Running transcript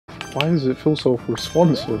Why does it feel so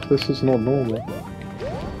responsive? This is not normal.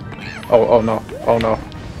 Oh no. Oh no.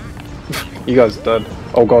 You guys are dead.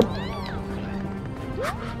 Oh god.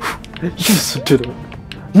 Yes, I did it.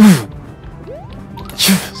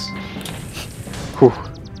 Yes. Whew.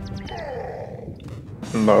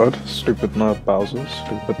 Nerd. Stupid nerd Bowser.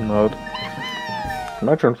 Stupid nerd.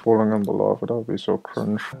 Imagine falling in the lava. That would be so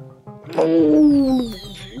cringe. Oh,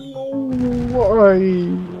 why?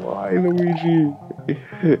 Why, Luigi?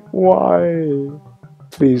 Why?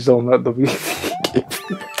 Please don't let the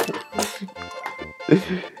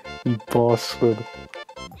You bastard.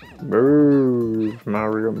 Move,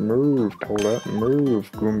 Mario, move. Tell that,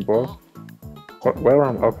 move, Goomba. What, where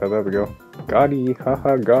am I? Okay, there we go. Got it,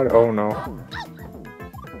 haha, got it. Oh no.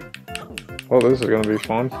 Well, this is gonna be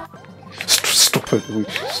fun. Stop it,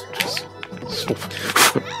 Luigi. Just stop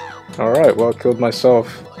it. Alright, well, I killed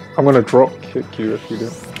myself. I'm gonna drop kick you if you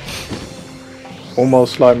do.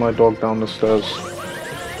 Almost slide my dog down the stairs.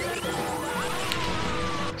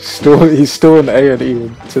 He's still in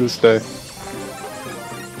A&E to this day.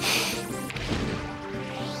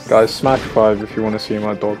 Guys, smash 5 if you want to see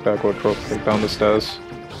my dog that got drop kicked down the stairs.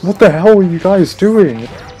 What the hell are you guys doing?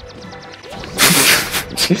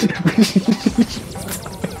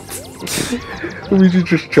 We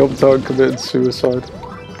just jumped out and committed suicide.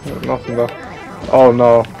 Nothing there. Oh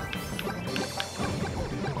no.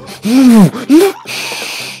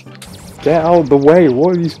 Get out of the way,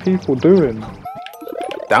 what are these people doing?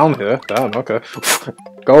 Down here? Down, okay.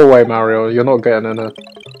 Go away, Mario, you're not getting in it.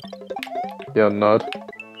 You're a nerd.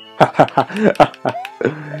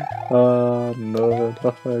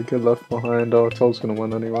 Nerd. Get left behind. Oh, Toad's gonna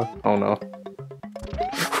win anyway. Oh no.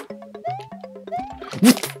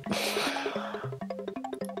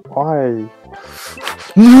 Why?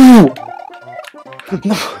 No!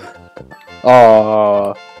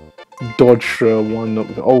 No! Dodge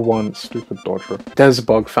 101, stupid dodger.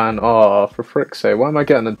 Desbug fan, for frick's sake, why am I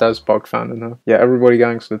getting a Desbug fan in here? Yeah, everybody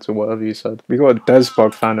gangster to whatever you said. We got a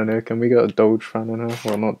Desbug fan in here, can we get a Doge fan in here?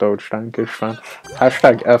 Well, not Doge, Dankish fan.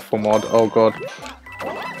 Hashtag F for mod, oh god.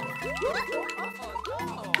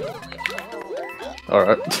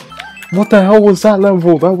 Alright. What the hell was that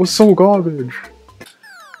level? That was so garbage.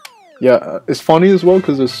 Yeah, it's funny as well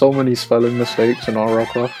because there's so many spelling mistakes in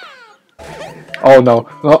rlcraft. Oh no.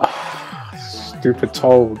 Stupid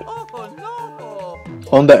Toad.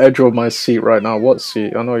 On the edge of my seat right now. What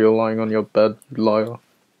seat? I know you're lying on your bed, liar.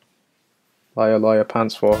 Liar, liar,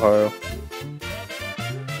 pants for hire.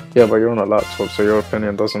 Yeah, but you're on a laptop, so your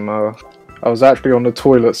opinion doesn't matter. I was actually on the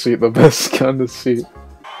toilet seat, the best kind of seat.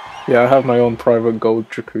 Yeah, I have my own private gold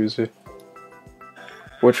jacuzzi.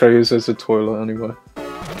 Which I use as a toilet anyway.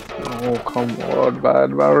 Oh, come on,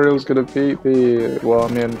 man. Mario's gonna beat me. Well, I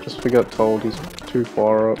mean, just forget Toad. He's too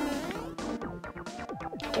far up.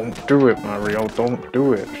 Don't do it, Mario. Don't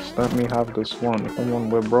do it. Just let me have this one. Come on,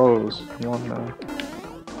 we're bros. Come on, man.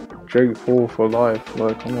 Jake Paul for life.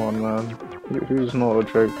 Like, come on, man. Who's not a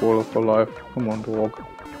Jake Paul for life? Come on, dog.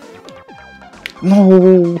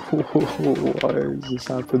 No! Why has this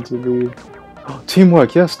happened to me?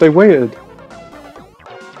 Teamwork, yes, they waited!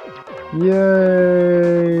 Yay!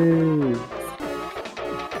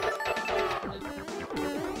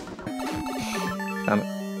 Damn it.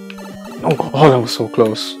 Oh, that was so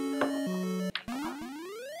close.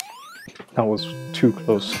 That was too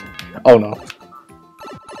close. Oh no.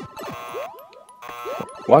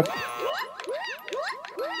 What?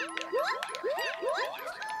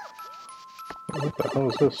 What the hell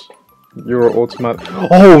is this? You're automatic.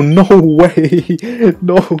 Oh, no way!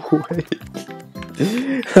 No way!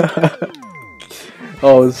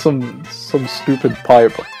 Oh, it's some stupid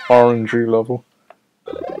pipe RNG level.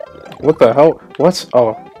 What the hell? What?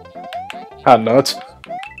 Oh. Ah, nuts.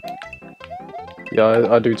 Yeah,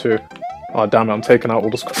 I do too. Oh, damn it, I'm taking out all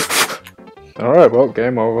the Alright, well,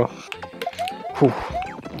 game over. Whew.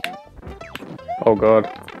 Oh god.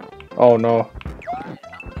 Oh no.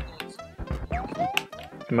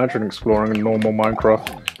 Imagine exploring in normal Minecraft.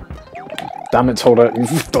 Damn it, Toad,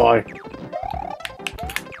 you die.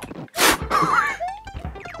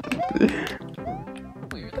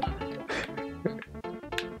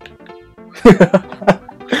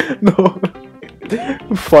 No.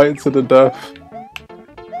 Fight to the death.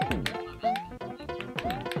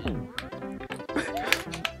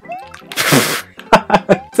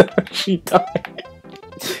 She died.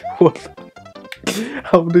 What?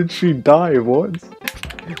 How did she die? What?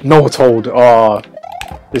 No, Toad. Ah,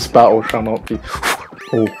 this battle shall not be.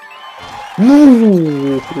 Oh.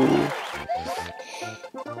 No. No.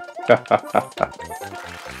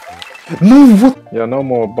 What? Yeah, no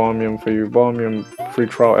more Barmium for you. Barmium free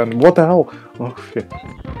trial, and what the hell? Oh shit!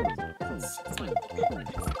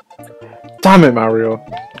 Damn it, Mario!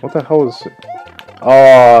 What the hell is it?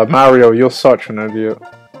 Oh, Mario, you're such an idiot.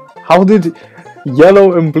 How did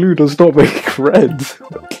yellow and blue does not make red?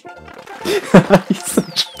 He's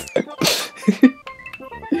such a...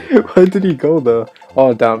 Why did he go there?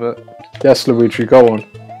 Oh, damn it. Yes, Luigi, go on.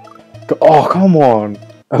 Go, oh, come on.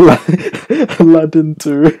 Aladdin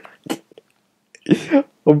 2.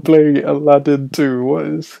 I'm playing Aladdin 2. What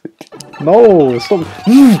is it? No, stop.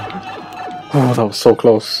 Oh, that was so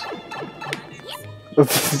close.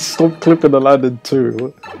 Stop clipping Aladdin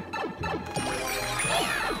 2.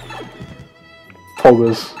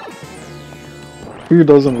 Poggers. Who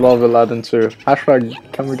doesn't love Aladdin 2?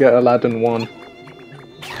 Hashtag, can we get Aladdin 1?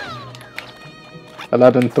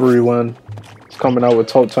 Aladdin 3 when? It's coming out with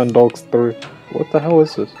Top 10 Dogs 3. What the hell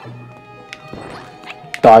is this?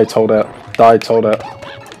 Die, Toadette. Die, Toadette.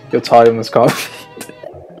 You're tired in this car.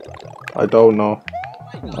 I don't know.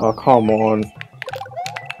 Oh, come on.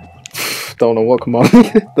 Don't know what, come on.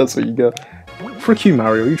 That's what you get. Frick you,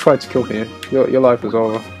 Mario. You tried to kill me. Your life is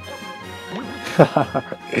over.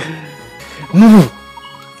 No!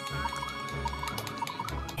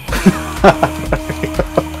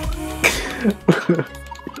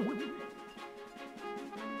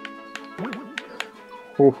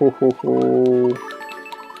 Ho ho ho ho.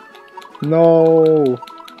 No!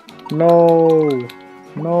 No!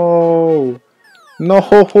 No!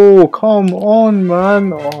 No! Come on,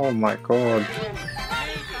 man! Oh my god.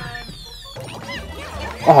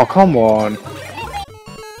 Oh, come on.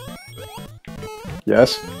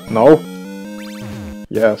 Yes. No.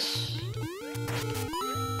 Yes.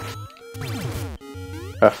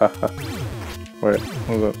 Hahaha. Wait,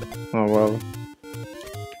 hold up. Oh well.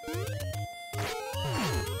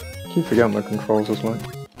 Keep forgetting the controls as well.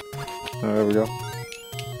 Oh, there we go.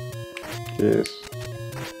 Yes.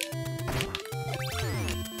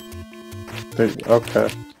 Okay.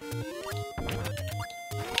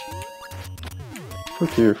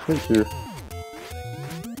 Frick you, frick you.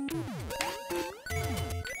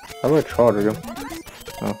 How do I charge again?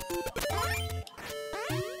 Oh.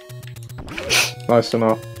 Nice to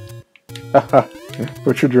know. Haha.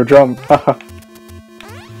 Which should you jump? Haha.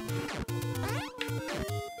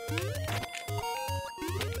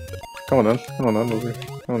 Come on then. Come on then, Lizzie.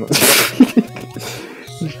 Come on then.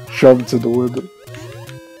 Jump to the window.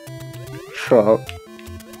 Shut up.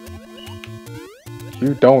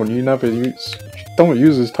 You don't. You never use. Don't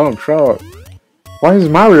use his tongue. Shut up. Why is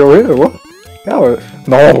Mario here? What? Yeah.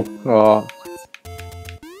 No. Oh.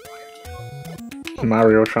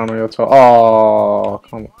 Mario channel your tongue. Oh,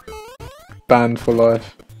 come on. Banned for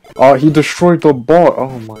life. Oh, he destroyed the bot.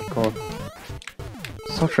 Oh my god.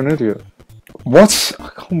 Such an idiot. What?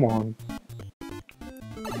 Oh, come on.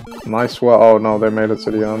 Nice work. Oh no, they made it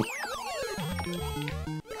to the end.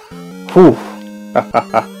 Whew.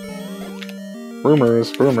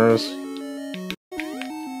 Rumors, rumors.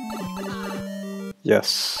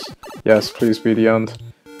 Yes. Yes, please be the end.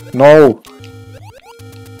 No!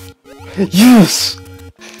 Yes!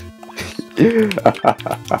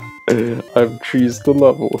 I've cheesed the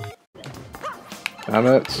level. Damn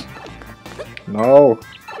it. No.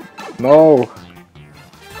 No.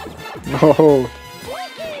 No.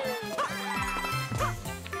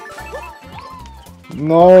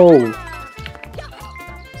 No.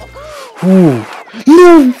 Ooh.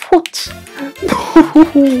 No, what?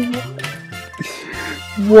 No.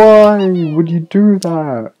 Why would you do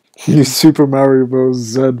that? You Super Mario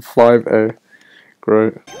Bros. Z5A.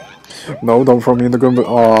 Great. No, don't throw me in the gun, but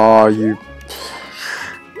oh, you.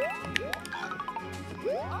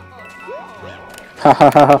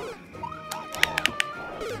 Hahaha.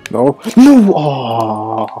 No. No.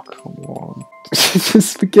 Oh, come on. It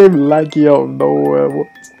just became laggy out of nowhere.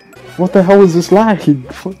 What the hell is this lag?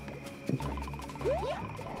 What?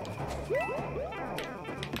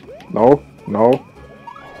 No. No.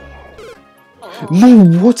 No,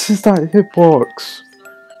 what is that hitbox?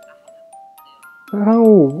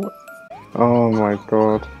 How? Oh my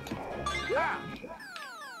god.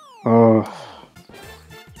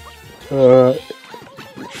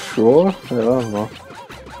 Sure? I don't know.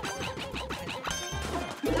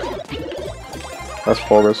 That's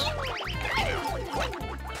bogus.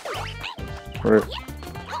 Wait.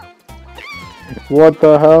 What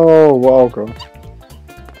the hell? Welcome.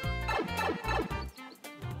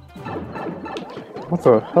 What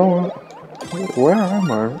the hell? Where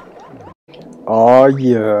am I? Oh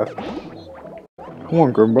yeah. Come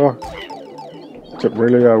on, Goomba.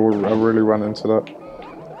 Really, I really ran into that.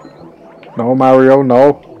 No, Mario,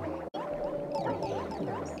 no.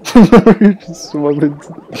 You just swung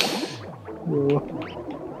into.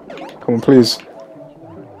 Come on, please.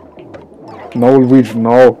 No, Luigi,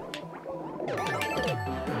 no.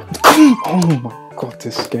 Oh my god,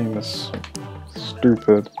 this game is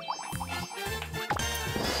stupid.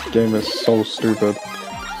 This game is so stupid.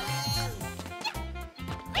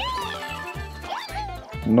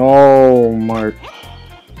 No, my